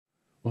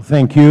Well,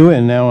 thank you.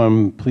 And now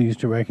I'm pleased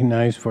to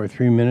recognize for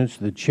 3 minutes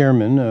the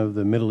chairman of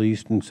the Middle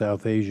East and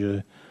South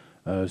Asia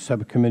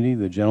Subcommittee,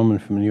 the gentleman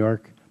from New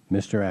York,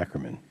 Mr.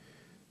 Ackerman.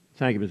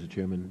 Thank you, Mr.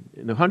 Chairman.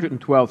 In the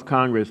 112th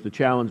Congress, the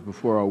challenge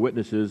before our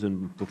witnesses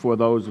and before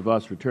those of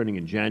us returning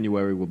in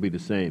January will be the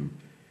same.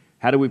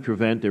 How do we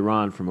prevent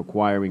Iran from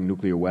acquiring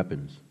nuclear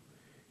weapons?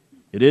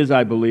 It is,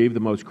 I believe,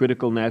 the most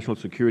critical national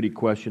security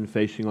question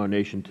facing our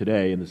nation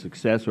today, and the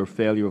success or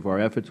failure of our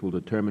efforts will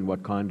determine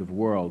what kind of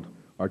world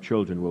our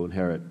children will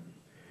inherit.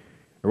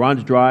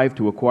 Iran's drive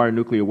to acquire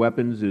nuclear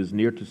weapons is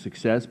near to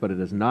success, but it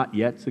has not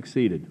yet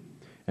succeeded,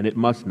 and it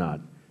must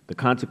not. The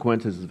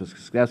consequences of a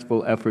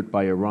successful effort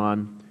by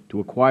Iran to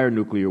acquire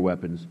nuclear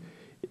weapons,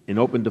 in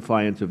open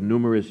defiance of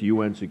numerous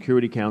UN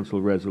Security Council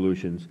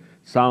resolutions,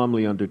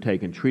 solemnly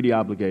undertaken treaty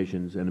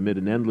obligations, and amid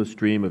an endless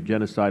stream of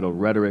genocidal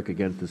rhetoric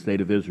against the State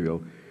of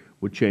Israel,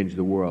 would change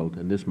the world,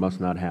 and this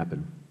must not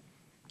happen.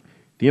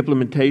 The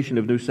implementation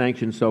of new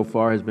sanctions so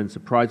far has been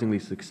surprisingly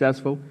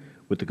successful,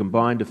 with the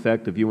combined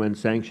effect of UN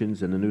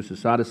sanctions and the new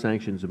Sassada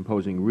sanctions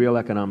imposing real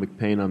economic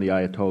pain on the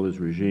Ayatollah's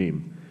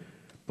regime.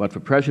 But for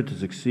pressure to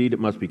succeed, it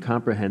must be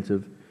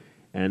comprehensive,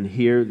 and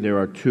here there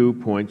are 2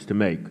 points to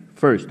make.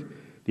 First,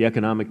 the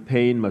economic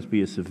pain must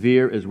be as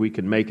severe as we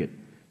can make it.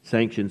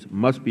 Sanctions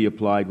must be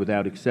applied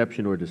without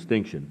exception or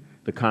distinction.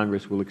 The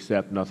Congress will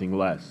accept nothing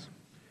less.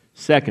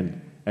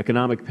 Second,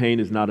 economic pain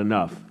is not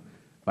enough.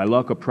 By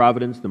luck or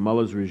providence, the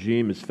mullah's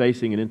regime is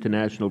facing an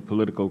internal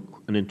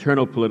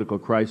political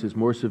crisis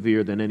more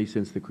severe than any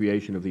since the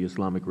creation of the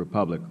Islamic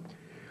Republic.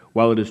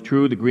 While it is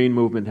true the Green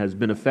Movement has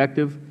been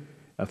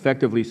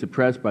effectively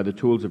suppressed by the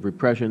tools of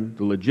repression,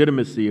 the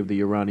legitimacy of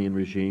the Iranian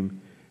regime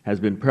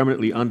has been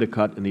permanently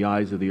undercut in the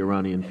eyes of the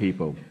Iranian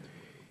people.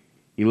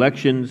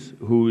 Elections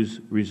whose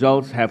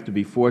results have to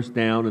be forced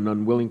down an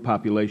unwilling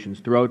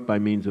population's throat by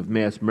means of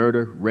mass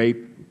murder,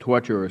 rape,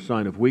 torture, or a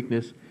sign of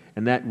weakness,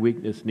 and that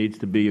weakness needs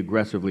to be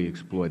aggressively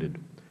exploited.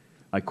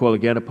 I call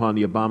again upon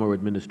the Obama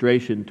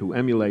administration to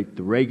emulate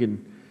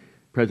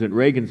President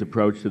Reagan's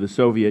approach to the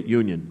Soviet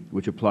Union,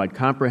 which applied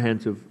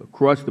comprehensive,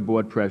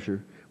 across-the-board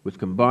pressure with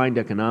combined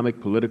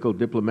economic, political,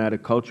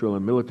 diplomatic, cultural,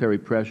 and military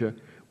pressure,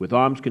 with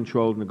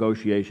arms-controlled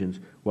negotiations,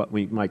 what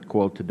we might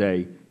call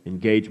today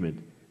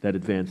engagement, that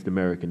advanced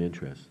American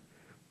interests.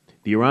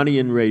 The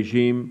Iranian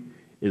regime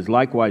is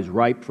likewise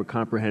ripe for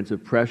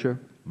comprehensive pressure.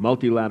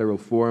 Multilateral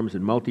forums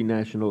and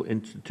multinational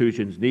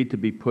institutions need to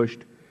be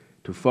pushed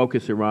to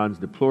focus Iran's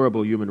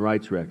deplorable human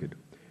rights record.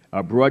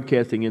 Our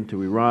broadcasting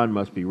into Iran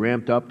must be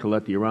ramped up to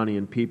let the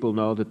Iranian people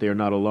know that they are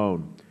not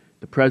alone.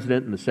 The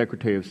President and the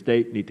Secretary of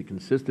State need to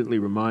consistently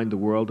remind the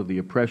world of the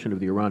oppression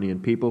of the Iranian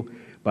people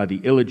by the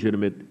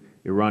illegitimate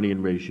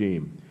Iranian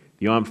regime.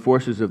 The armed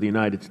forces of the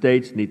United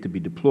States need to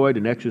be deployed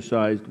and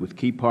exercised with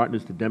key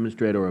partners to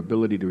demonstrate our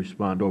ability to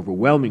respond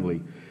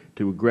overwhelmingly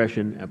to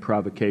aggression and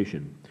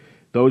provocation.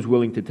 Those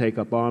willing to take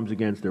up arms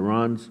against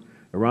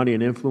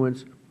Iranian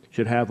influence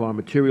should have our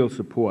material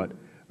support.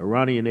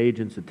 Iranian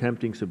agents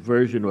attempting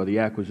subversion or the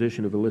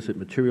acquisition of illicit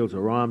materials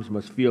or arms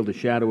must feel the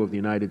shadow of the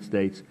United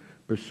States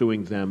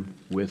pursuing them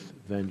with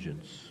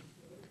vengeance.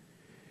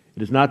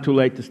 It is not too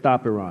late to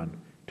stop Iran,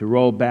 to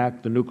roll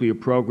back the nuclear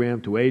program,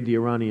 to aid the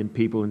Iranian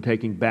people in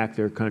taking back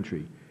their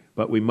country.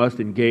 But we must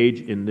engage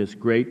in this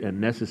great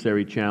and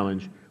necessary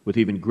challenge with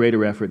even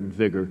greater effort and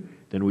vigor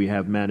than we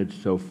have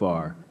managed so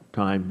far.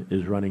 Time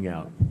is running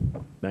out.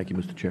 Thank you,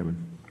 Mr. Chairman.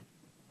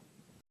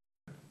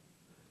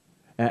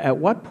 At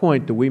what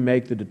point do we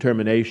make the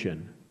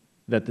determination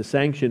that the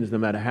sanctions, no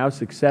matter how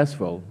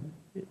successful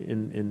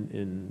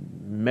in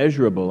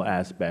measurable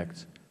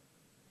aspects,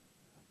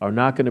 are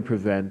not going to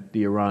prevent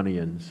the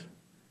Iranians,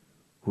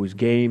 whose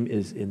game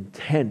is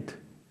intent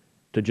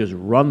to just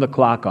run the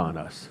clock on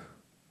us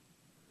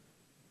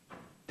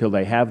till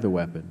they have the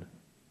weapon,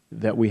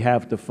 that we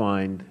have to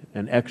find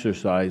and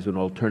exercise an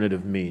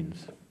alternative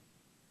means?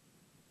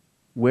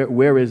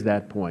 Where is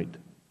that point?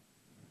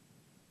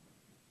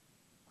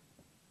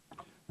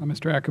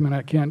 Mr. Ackerman,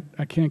 I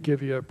can't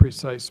give you a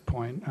precise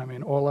point. I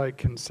mean, all I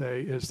can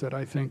say is that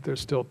I think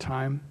there's still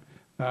time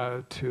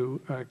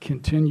to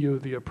continue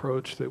the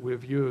approach that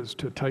we've used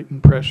to tighten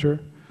pressure,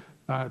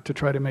 to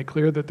try to make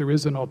clear that there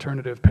is an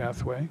alternative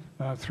pathway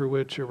through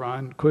which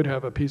Iran could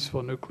have a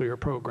peaceful nuclear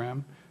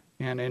program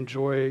and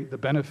enjoy the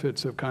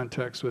benefits of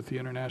contacts with the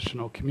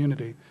international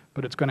community.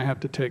 But it's going to have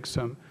to take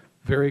some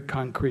very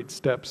concrete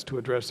steps to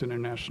address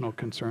international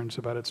concerns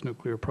about its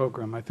nuclear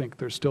program. I think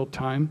there's still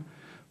time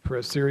for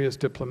a serious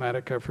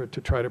diplomatic effort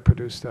to try to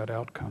produce that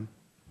outcome.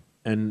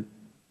 And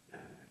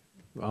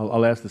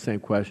I'll ask the same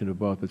question of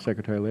both. But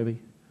Secretary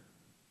Levey?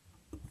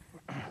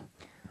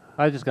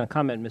 I was just going to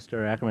comment,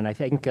 Mr. Ackerman. I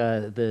think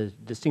the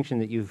distinction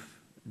that you've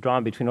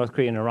drawn between North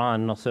Korea and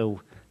Iran, and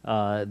also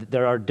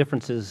there are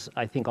differences,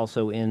 I think,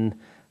 also in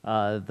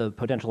the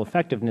potential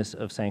effectiveness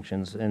of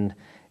sanctions. And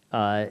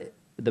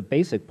the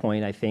basic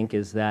point, I think,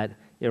 is that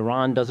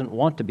Iran doesn't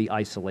want to be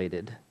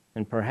isolated.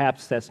 And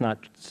perhaps that's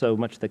not so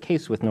much the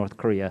case with North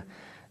Korea.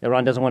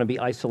 Iran doesn't want to be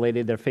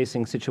isolated. They're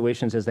facing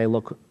situations as they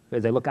look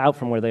out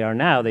from where they are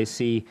now. They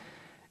see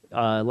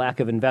lack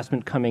of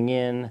investment coming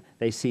in.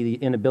 They see the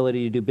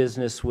inability to do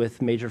business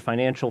with major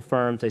financial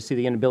firms. They see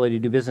the inability to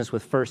do business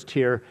with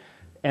first-tier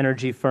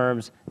energy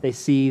firms. They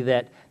see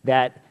that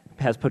that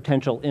has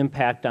potential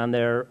impact on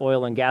their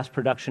oil and gas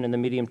production in the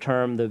medium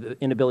term, the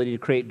inability to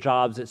create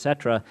jobs, et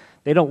cetera.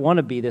 They don't want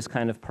to be this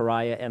kind of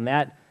pariah, and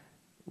that,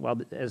 well,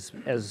 as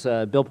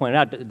Bill pointed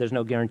out, there's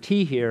no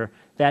guarantee here.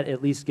 That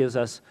at least gives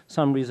us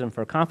some reason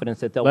for confidence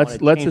that they'll want to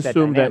change that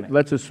dynamic.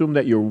 Let's assume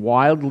that you're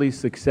wildly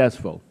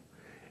successful,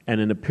 and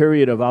in a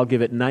period of, I'll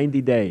give it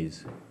 90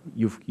 days,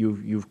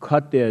 you've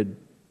cut their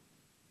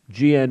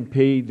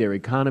GNP, their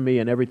economy,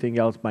 and everything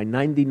else by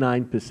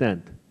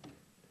 99%.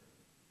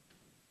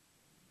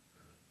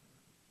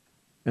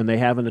 And they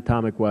have an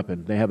atomic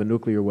weapon. They have a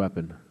nuclear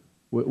weapon.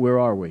 Where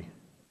are we?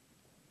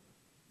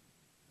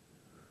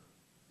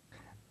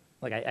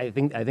 Like I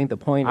think the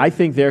point. I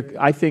think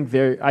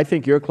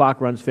your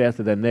clock runs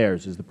faster than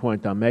theirs is the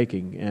point I'm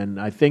making, and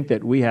I think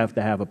that we have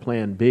to have a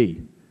Plan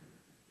B,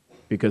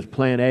 because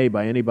Plan A,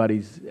 by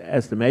anybody's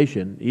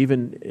estimation,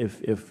 even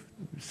if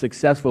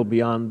successful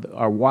beyond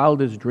our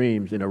wildest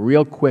dreams in a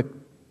real quick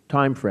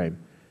time frame,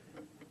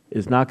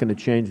 is not going to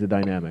change the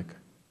dynamic.